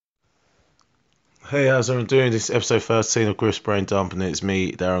Hey, how's everyone doing? This is episode 13 of Griff's Brain Dump, and it's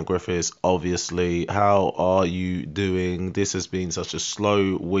me, Darren Griffiths, obviously. How are you doing? This has been such a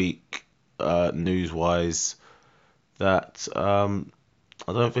slow week, news-wise, that I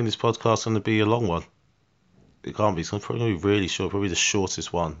don't think this podcast is going to be a long one. It can't be. It's probably going to be really short, probably the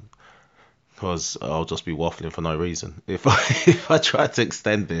shortest one, because I'll just be waffling for no reason. If I, if I try to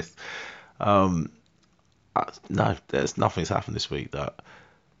extend this, um, no, there's nothing's happened this week that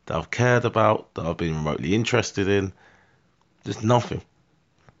I've cared about, that I've been remotely interested in. Just nothing.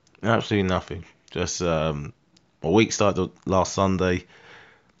 Absolutely nothing. Just my week started last Sunday.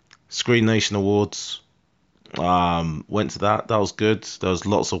 Screen Nation Awards. Went to that. That was good. There was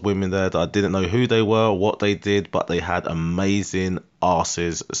lots of women there that I didn't know who they were, what they did, but they had amazing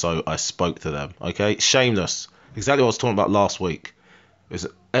asses. So I spoke to them. Okay, shameless. Exactly what I was talking about last week. It was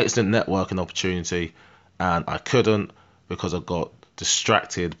an excellent networking opportunity, and I couldn't because I got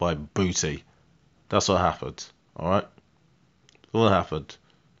distracted by booty. That's what happened. All right. What happened?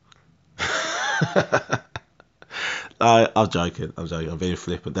 I'm joking. I'm joking. I'm being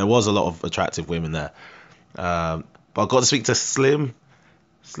flippant. There was a lot of attractive women there. But I got to speak to Slim.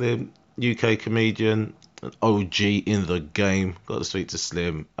 Slim, UK comedian, an OG in the game. Got to speak to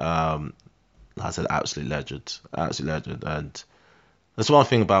Slim. That's an absolute legend. Absolute legend. And that's one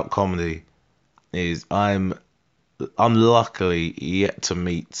thing about comedy is I'm luckily yet to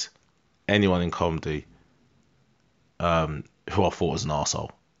meet anyone in comedy who I thought was an arsehole.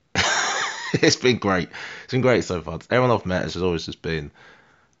 It's been great. It's been great so far. Everyone I've met has always just been,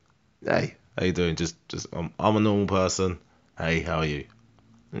 hey, how you doing? Just I'm a normal person. Hey, how are you?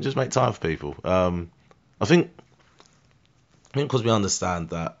 And just make time for people. I think because we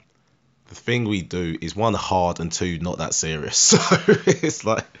understand that the thing we do is one hard and two not that serious. So it's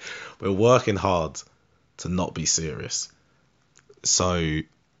like we're working hard to not be serious. So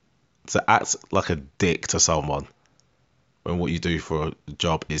to act like a dick to someone when what you do for a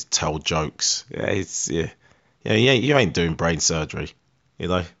job is tell jokes. Yeah, you ain't doing brain surgery, you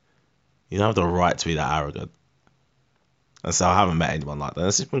know. You don't have the right to be that arrogant. And so I haven't met anyone like that.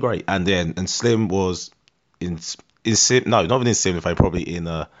 It's just been great. And then and Slim was in sim no, not in simplify, probably in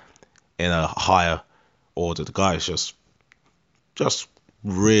a higher order. The guy is just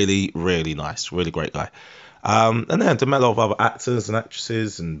really, really nice, really great guy. And then to met a lot of other actors and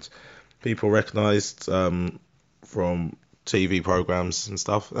actresses and people recognised from TV programs and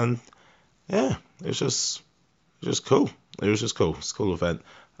stuff. And yeah, it was just cool. It was just cool. It's a cool event.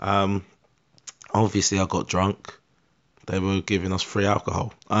 Um, Obviously, I got drunk. They were giving us free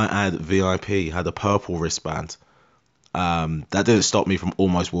alcohol. I had VIP, had a purple wristband. That didn't stop me from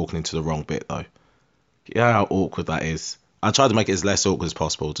almost walking into the wrong bit though. Yeah, how awkward that is. I tried to make it as less awkward as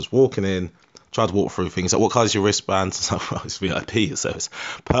possible. Just walking in, tried to walk through things. Like, what colour is your wristband? It's like, well, it's VIP, so it's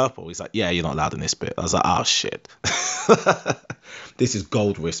purple. He's like, yeah, you're not allowed in this bit. I was like, oh shit. This is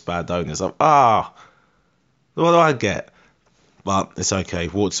gold wristband only. It's like, what do I get? But it's okay.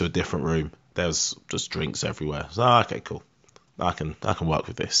 Walked to a different room. There's just drinks everywhere. So okay, cool. I can work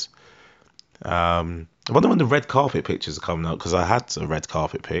with this. I wonder when the red carpet pictures are coming out because I had a red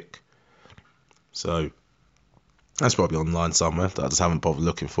carpet pic. So that's probably online somewhere that I just haven't bothered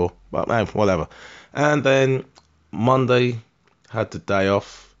looking for. But man, whatever. And then Monday had the day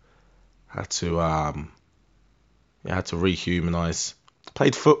off. Had to had to rehumanize.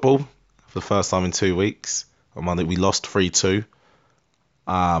 Played football for the first time in 2 weeks. On Monday we lost 3-2.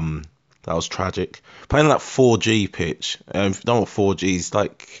 That was tragic. Playing on that 4G pitch. If you don't know what 4G is,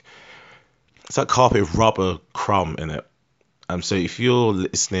 like it's like carpet with rubber crumb in it. So if you're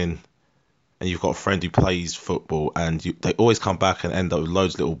listening and you've got a friend who plays football and they always come back and end up with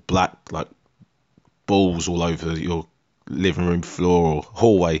loads of little black like balls all over your living room floor or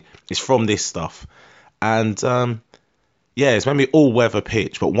hallway, it's from this stuff. And yeah, it's maybe all weather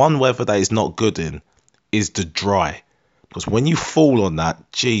pitch, but one weather that is not good in is the dry. Because when you fall on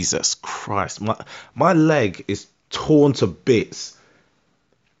that, Jesus Christ, my leg is torn to bits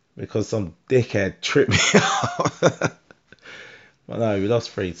because some dickhead tripped me up. But no, we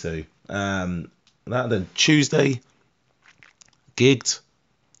lost 3-2. That then Tuesday, gigged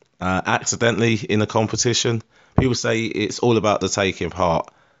accidentally in a competition. People say it's all about the taking part.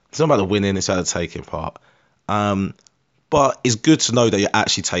 It's not about the winning, it's about the taking part. But it's good to know that you're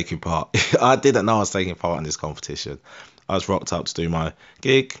actually taking part. I didn't know I was taking part in this competition. I was rocked up to do my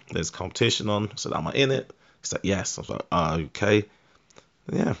gig. There's a competition on. So am I in it? He said yes. I was like, okay.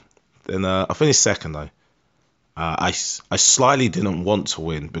 And yeah. Then I finished second though. I slightly didn't want to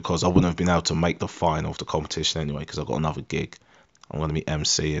win because I wouldn't have been able to make the final of the competition anyway because I've got another gig. I'm going to be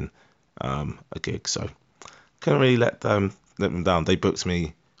emceeing a gig. So couldn't really let them down. They booked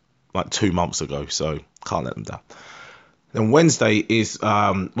me like 2 months ago, so can't let them down. Then Wednesday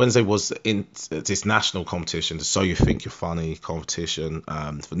was in this national competition, the So You Think You're Funny competition,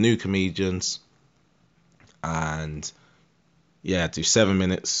 for new comedians, and yeah, do 7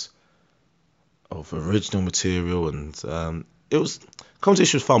 minutes of original material, and it was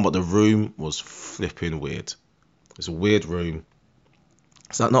competition was fun, but the room was flipping weird. It's a weird room.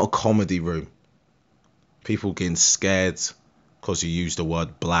 It's like not a comedy room. People getting scared because you use the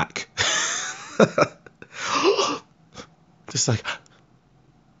word black. Just like,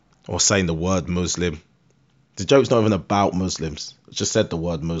 or saying the word Muslim. The joke's not even about Muslims. I just said the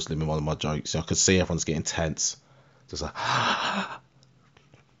word Muslim in one of my jokes. I could see everyone's getting tense. Just like,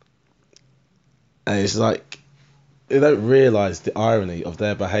 and it's like, they don't realise the irony of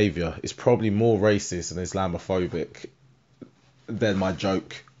their behaviour is probably more racist and Islamophobic than my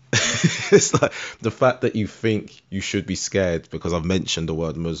joke. It's like the fact that you think you should be scared because I've mentioned the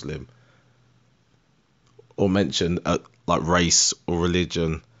word Muslim or mentioned like race or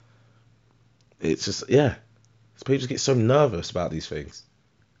religion. It's just, yeah. People just get so nervous about these things.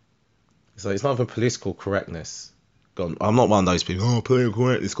 So it's not even political correctness. I'm not one of those people, oh, political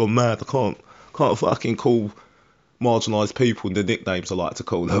correctness gone mad. I can't fucking call marginalised people the nicknames I like to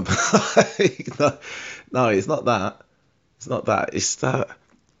call them. No, it's not that. It's not that. It's that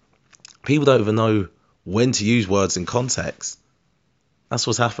people don't even know when to use words in context. That's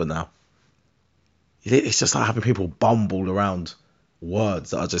what's happened now. It's just like having people bumble around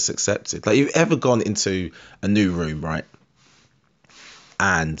words that are just accepted. Like, you've ever gone into a new room, right?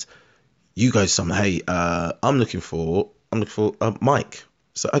 And you go to someone, hey, I'm looking for Mike.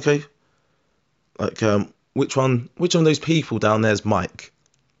 So, okay, like, which one of those people down there is Mike?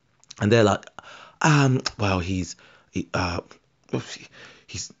 And they're like, well, he's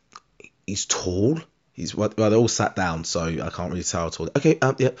tall. Well, they're all sat down, so I can't really tell how tall. Okay,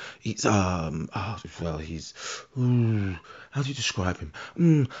 yeah, he's well, he's, how do you describe him?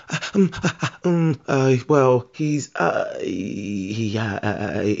 Well, he's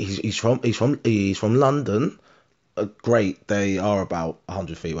from London. Great, they are about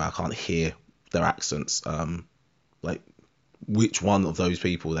 100 feet away. I can't hear their accents. Like, which one of those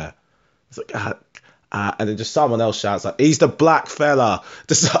people there? It's like, and then just someone else shouts like, he's the black fella.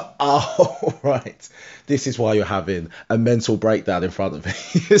 Just like, oh, right. This is why you're having a mental breakdown in front of me.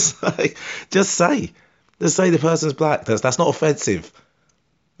 It's like, just say the person's black. That's not offensive.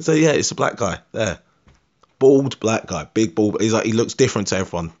 So yeah, it's a black guy there. Bald black guy, big bald. He's like, he looks different to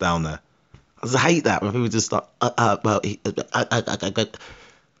everyone down there. I just hate that when people just like, I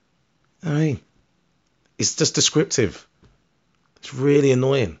mean, it's just descriptive. It's really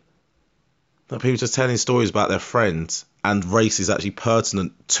annoying. Like, people just telling stories about their friends and race is actually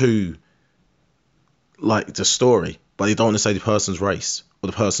pertinent to, like, the story, but they don't want to say the person's race or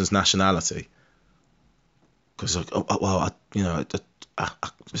the person's nationality. Because, like, oh, well,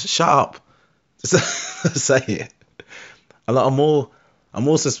 shut up. Just say it. And, like, I'm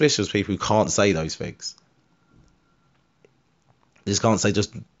more suspicious of people who can't say those things. They just can't say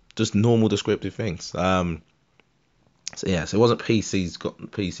just normal descriptive things. So yeah, so it wasn't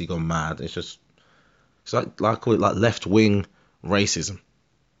PC gone mad. It's like I call it like left wing racism.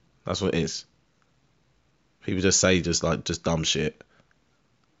 That's what it is. People just say just dumb shit,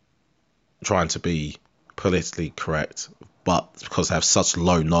 trying to be politically correct, but because they have such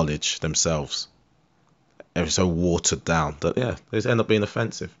low knowledge themselves, everything's so watered down that yeah, they just end up being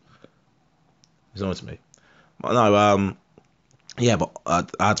offensive. It's annoying to me. But no, yeah, but I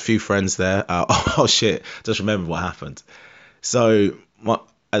had a few friends there. Oh shit, just remember what happened. So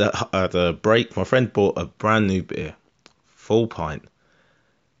at a break, my friend bought a brand new beer, full pint,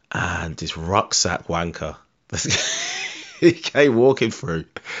 and this rucksack wanker, he came walking through.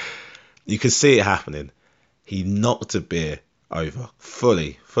 You could see it happening. He knocked a beer over,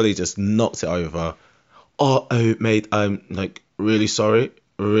 fully just knocked it over. Oh, mate, I'm like really sorry.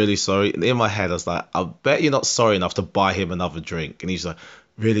 And in my head, I was like, I bet you're not sorry enough to buy him another drink. And he's like,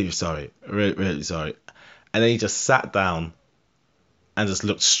 really sorry, really sorry. And then he just sat down and just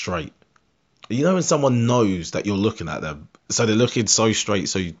looked straight. You know when someone knows that you're looking at them, so they're looking so straight,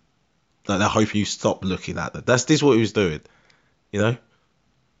 so they're hoping you stop looking at them. This is what he was doing, you know?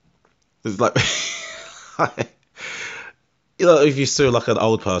 It's like, you know, if you see like an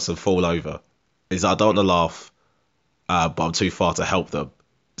old person fall over, it's like, I don't want to laugh, but I'm too far to help them,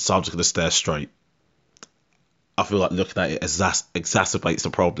 so I'm just going to stare straight. I feel like looking at it exacerbates the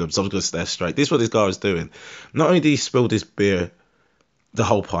problem, so I'm just going to stare straight. This is what this guy was doing. Not only did he spill this beer, the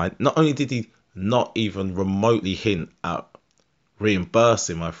whole pint, not only did he not even remotely hint at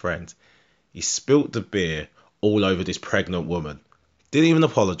reimbursing my friend, he spilt the beer all over this pregnant woman. Didn't even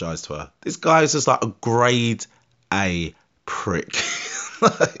apologise to her. This guy is just like a grade A prick.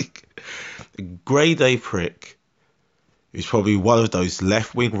 Like, a grade A prick. He's probably one of those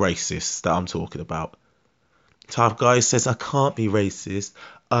left-wing racists that I'm talking about. Type of guy who says, I can't be racist.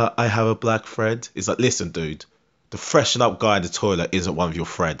 I have a black friend. It's like, listen, dude. The freshen up guy in the toilet isn't one of your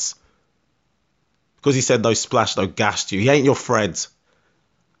friends. Because he said no splash, no gash to you. He ain't your friend.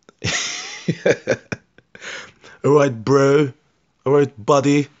 Alright, bro. Alright,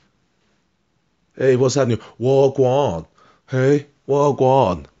 buddy. Hey, what's happening? Wagwan. Hey,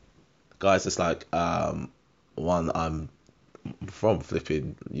 Wagwan. The guy's just like, one, I'm from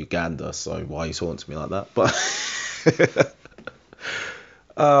flipping Uganda, so why are you talking to me like that? But,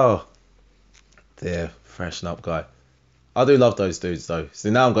 oh, dear, freshen up guy. I do love those dudes though.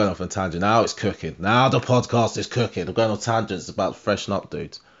 See, now I'm going off on a tangent. Now it's cooking. Now the podcast is cooking. I'm going on tangents about freshen up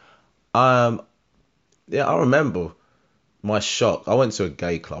dudes. Yeah, I remember my shock. I went to a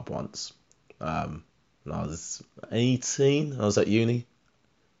gay club once. When I was 18. I was at uni.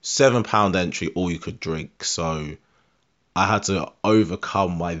 £7 entry, all you could drink. So I had to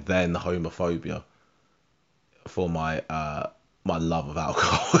overcome my then homophobia for my my love of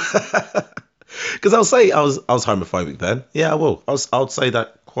alcohol. Because I'll say I was homophobic then. Yeah, I will. I'll say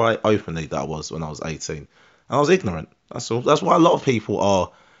that quite openly that I was when I was 18. And I was ignorant. That's all. That's why a lot of people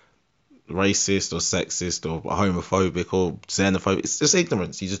are racist or sexist or homophobic or xenophobic. It's just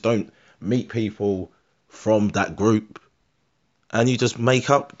ignorance. You just don't meet people from that group and you just make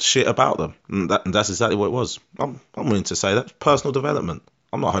up shit about them. And that's exactly what it was. I'm willing to say that. Personal development.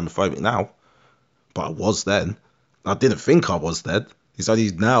 I'm not homophobic now, but I was then. I didn't think I was then. It's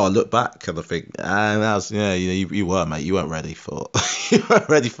only now I look back and I think, you were, mate. You weren't ready for you weren't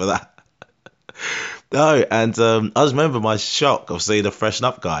ready for that. No, and I just remember my shock of seeing a freshen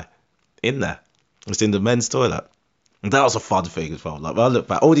up guy in there. It's in the men's toilet. And that was a fun thing as well. Like, when I look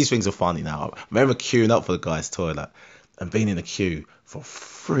back, all these things are funny now. I remember queuing up for the guy's toilet and being in a queue for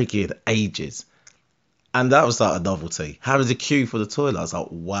friggin' ages. And that was like a novelty. Having to queue for the toilet, I was like,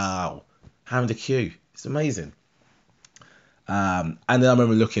 wow. Having to queue. It's amazing. And then I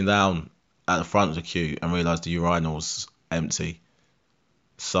remember looking down at the front of the queue and realised the urinal's empty.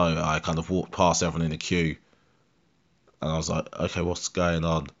 So I kind of walked past everyone in the queue and I was like, okay, what's going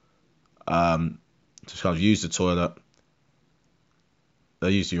on? Just kind of used the toilet. They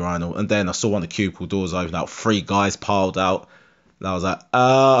used the urinal, and then I saw one of the cubicle doors open out, 3 guys piled out, and I was like,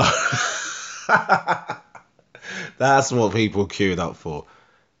 that's what people queued up for.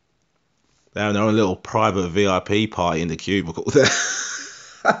 They're having their own little private VIP party in the cubicle there.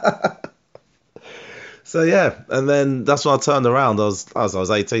 So yeah, and then that's when I turned around. I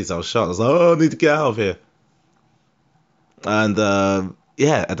was 18, so I was shocked. I was like, oh, I need to get out of here. And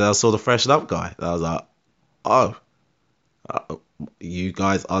yeah, and then I saw the freshen up guy. And I was like, oh, you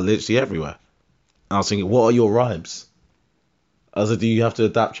guys are literally everywhere. And I was thinking, what are your rhymes? I was like, do you have to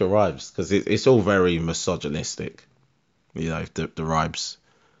adapt your rhymes? Because it's all very misogynistic. You know, the rhymes.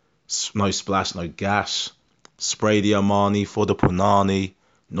 No splash, no gash. Spray the Armani for the Punani.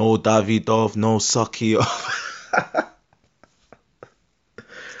 No Davidoff, no Saki.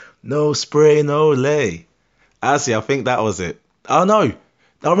 No spray, no lay. Actually, I think that was it. Oh no.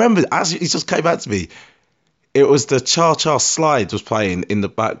 I remember, actually, it just came back to me. It was the Cha Cha Slide was playing in the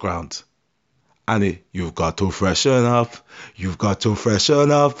background. And you've got to freshen up. You've got to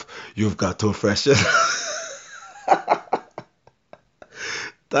freshen up. You've got to freshen up.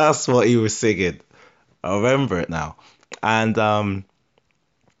 That's what he was singing. I remember it now. And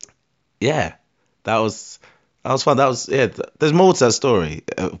yeah, that was fun. There's more to that story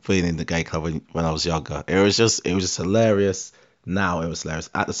of being in the gay club when I was younger. It was just hilarious. Now it was hilarious.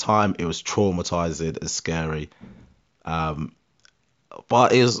 At the time, it was traumatizing and scary. But I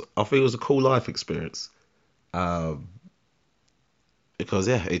think it was a cool life experience. Because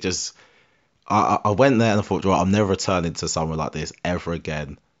yeah, I went there and I thought, right, I'm never returning to somewhere like this ever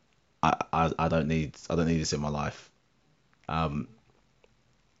again. I don't need this in my life. And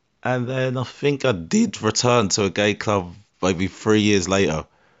then I think I did return to a gay club maybe 3 years later.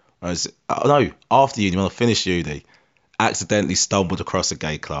 After uni, when I finished uni, accidentally stumbled across a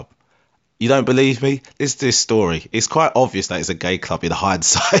gay club. You don't believe me? Listen to this story. It's quite obvious that it's a gay club in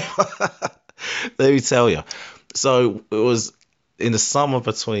hindsight. Let me tell you. So it was in the summer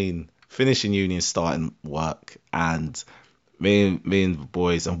between finishing uni and starting work, and me and the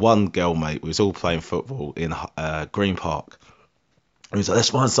boys and one girl mate, we was all playing football in Green Park. And he was like, let's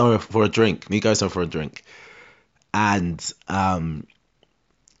find somewhere for a drink. And he goes somewhere for a drink. And we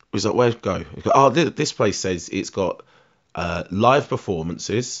was like, where'd we go? We go, oh, this place says it's got live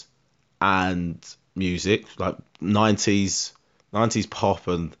performances and music, like 90s 90s pop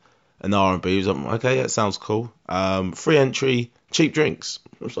and R&B. He was like, okay, that sounds cool. Free entry, cheap drinks.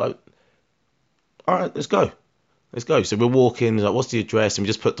 I was like, all right, let's go. Let's go. So we're walking, like, what's the address? And we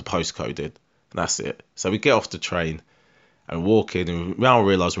just put the postcode in. And that's it. So we get off the train and walk in, and we now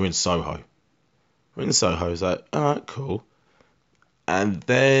realise we're in Soho. We're in Soho. It's like, all right, cool. And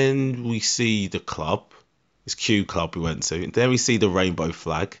then we see the club. It's Q Club we went to. And then we see the rainbow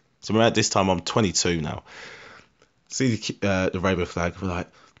flag. So we're at this time, I'm 22 now. See the rainbow flag. We're like,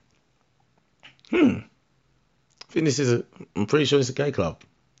 I think I'm pretty sure it's a gay club.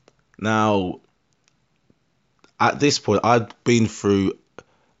 Now, at this point, I'd been through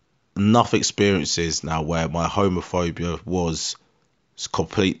enough experiences now where my homophobia was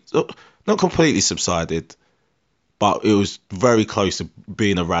not completely subsided, but it was very close to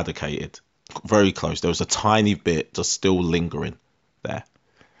being eradicated. Very close. There was a tiny bit just still lingering there.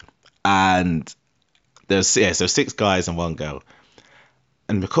 And there's six guys and one girl.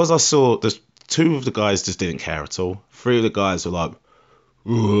 And because I saw there's two of the guys just didn't care at all. Three of the guys were like,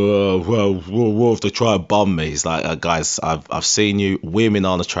 well, what if they try and bum me? He's like, guys, I've seen you. Women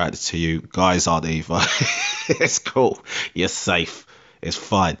aren't attracted to you. Guys aren't either. It's cool. You're safe. It's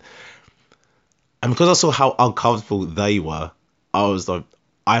fine. And because I saw how uncomfortable they were, I was like,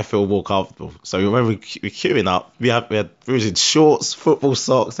 I feel more comfortable. So when we're queuing up, we was in shorts, football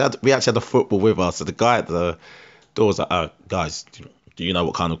socks. We actually had a football with us. So the guy at the door was like, guys, do you know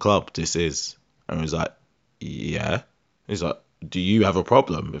what kind of club this is? And he was like, yeah. He's like, do you have a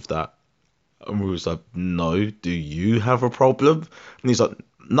problem with that? And we was like, no. Do you have a problem? And he's like,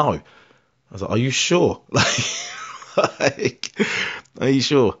 no. I was like, are you sure? Like, are you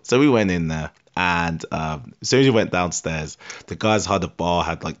sure? So we went in there, and as soon as we went downstairs, the guys behind the bar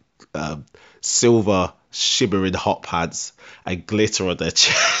had like silver shimmering hot pads and glitter on their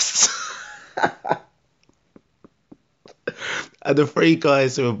chests. And the three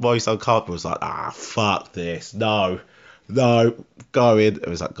guys who were most uncomfortable was like, fuck this. No, go in. It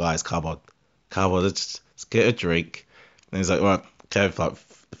was like, guys, come on, let's get a drink. And he's like, right, Kev, like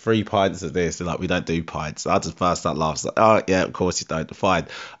 3 pints of this. And like, we don't do pints. I just burst out laughing. Like, oh yeah, of course you don't. Fine.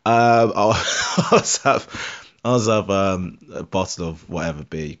 I'll have a bottle of whatever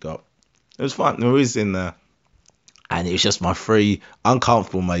beer you got. It was fun. We was in there, and it was just my three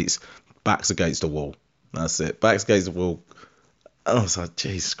uncomfortable mates, backs against the wall. That's it. Backs against the wall. And I was like,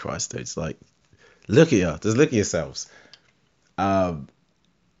 Jesus Christ, dude. It's like, look at you. Just look at yourselves. And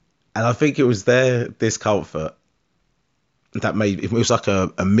I think it was their discomfort that made it was like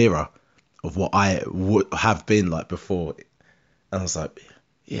a mirror of what I would have been like before. And I was like,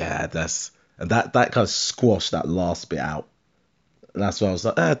 yeah, that kind of squashed that last bit out. And that's why I was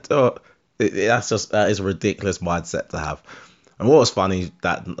like, that is a ridiculous mindset to have. And what was funny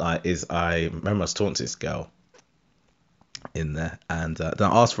that night is I remember I was talking to this girl in there, and then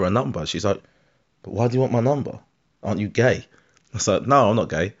I asked for a number. She's like, but why do you want my number? Aren't you gay? I was like, no, I'm not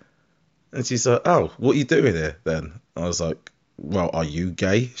gay. And she's like, oh, what are you doing here then? I was like, well, are you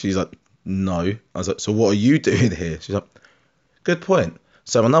gay? She's like, no. I was like, so what are you doing here? She's like, good point.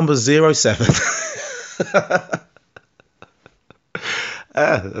 So my number's 07.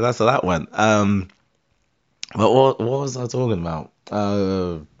 That's how that went. But what was I talking about?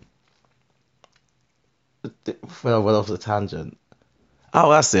 Well, I went off the tangent. Oh,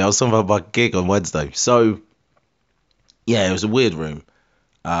 that's it. I was talking about my gig on Wednesday. So, yeah, it was a weird room.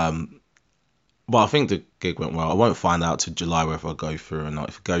 But I think the gig went well. I won't find out till July whether I go through or not.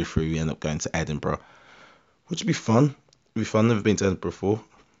 If I go through, we end up going to Edinburgh, which would be fun. It'd be fun. Never been to Edinburgh before,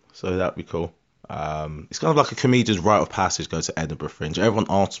 so that'd be cool. It's kind of like a comedian's rite of passage go to Edinburgh Fringe. Everyone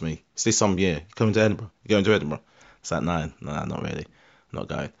asks me, is this some year? You coming to Edinburgh? You going to Edinburgh? It's like, no, not really. I'm not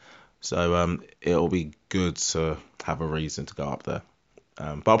going. So it'll be good to have a reason to go up there.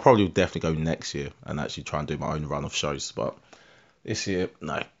 But I'll probably definitely go next year and actually try and do my own run of shows. But this year,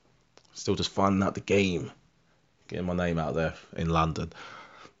 no. Still just finding out the game. Getting my name out there in London.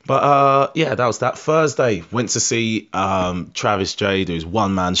 But yeah, that was that. Thursday, went to see Travis J do his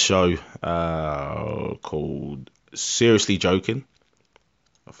one-man show called Seriously Joking.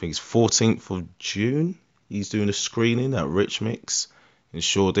 I think it's 14th of June. He's doing a screening at Rich Mix in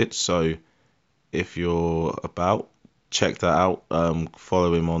Shoreditch. So if you're about, check that out.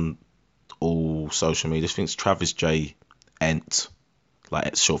 Follow him on all social media. I think it's Travis J Ent, like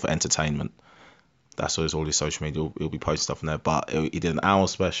it's short for entertainment. That's all his social media. He'll be posting stuff in there. But he did an hour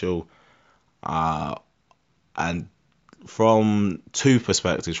special, and from two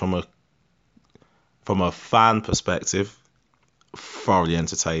perspectives, from a fan perspective, thoroughly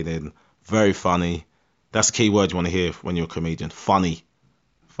entertaining, very funny. That's the key word you want to hear when you're a comedian. Funny.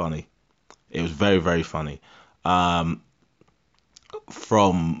 It was very, very funny.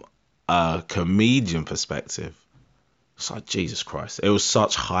 from a comedian perspective, it's like Jesus Christ. It was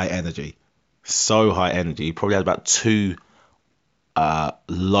such high energy, so high energy. He probably had about two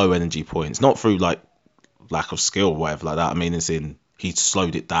low energy points, not through like lack of skill or whatever like that. I mean, it's in he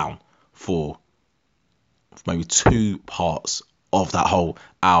slowed it down for maybe two parts of that whole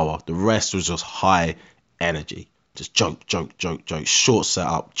hour. The rest was just high energy, just joke, joke, joke, joke, short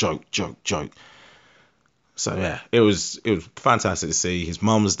setup, joke, joke, joke. So yeah, it was fantastic to see. His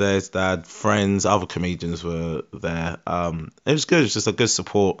mum was there, his dad, friends, other comedians were there. It was good. It was just a good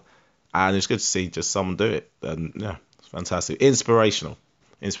support, and it's good to see just someone do it. And yeah, it's fantastic, inspirational.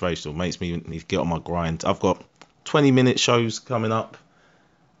 Makes me need to get on my grind. I've got 20-minute shows coming up.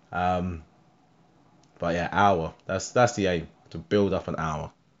 But yeah, hour. That's the aim, to build up an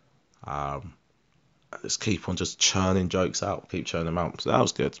hour. Um, just keep on just churning jokes out, keep churning them out. So that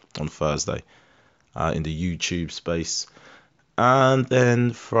was good on Thursday, in the YouTube space. And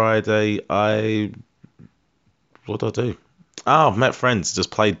then Friday, what did I do? Oh, I've met friends, just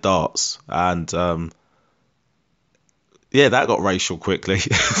played darts, and yeah, that got racial quickly.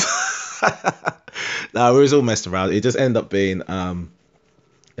 No, we was all messed around. It just ended up being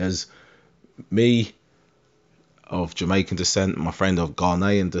as me of Jamaican descent, my friend of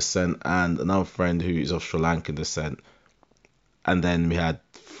Ghanaian descent, and another friend who is of Sri Lankan descent. And then we had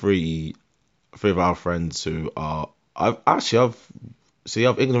three of our friends who are I've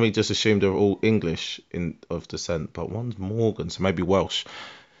ignorantly just assumed they're all English in of descent, but one's Morgan, so maybe Welsh.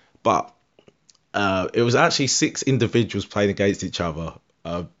 But it was actually six individuals playing against each other.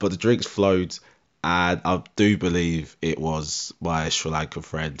 But the drinks flowed, and I do believe it was my Sri Lankan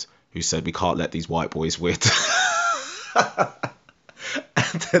friend who said we can't let these white boys win.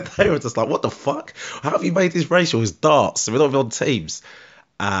 And then they were just like, "What the fuck? How have you made this racial? It's darts. We're not even on teams."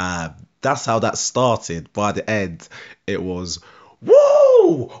 That's how that started. By the end, it was,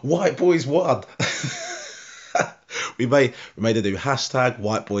 "Woo! White boys won." We made a new hashtag.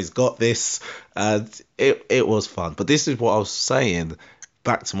 White boys got this, and it was fun. But this is what I was saying.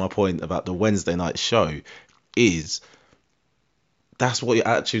 Back to my point about the Wednesday night show, is that's what your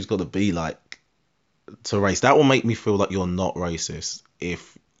attitude's got to be like to race. That will make me feel like you're not racist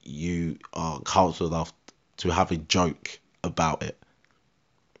if you are cultural enough to have a joke about it.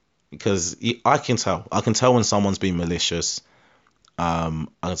 Because I can tell when someone's being malicious. I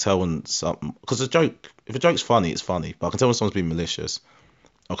can tell when because if a joke's funny, it's funny. But I can tell when someone's being malicious.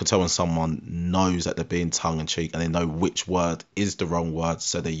 I can tell when someone knows that they're being tongue in cheek and they know which word is the wrong word,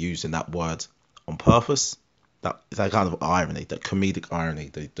 so they're using that word on purpose. That kind of irony, that comedic irony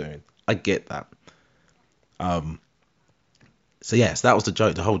they're doing. I get that. So yes, that was the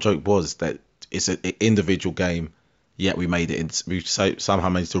joke. The whole joke was that it's an individual game, yet we somehow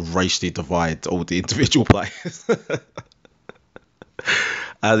managed to racially divide all the individual players.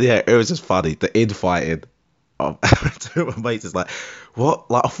 And yeah, it was just funny. The infighting of two of my mates is like,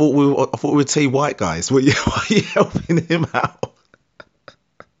 what? Like I thought we were team white guys. Were you helping him out?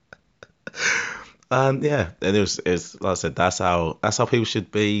 And yeah, and it's like I said, that's how people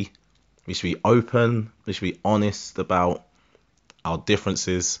should be. We should be open. We should be honest about our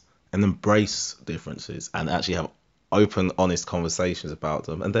differences and embrace differences and actually have open, honest conversations about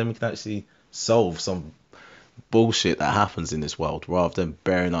them. And then we can actually solve some bullshit that happens in this world rather than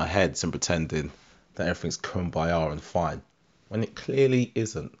burying our heads and pretending that everything's kumbaya and fine when it clearly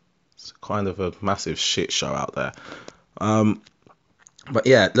isn't. It's kind of a massive shit show out there. But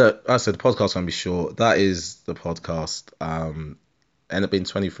yeah, look, like I said, the podcast's gonna be short. That is the podcast. Ended up being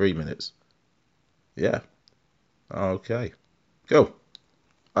 23 minutes. Yeah. Okay. Cool.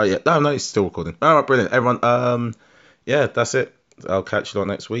 Oh yeah. No, it's still recording. All right, brilliant. Everyone. Yeah, that's it. I'll catch you on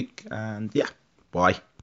next week. And yeah, bye.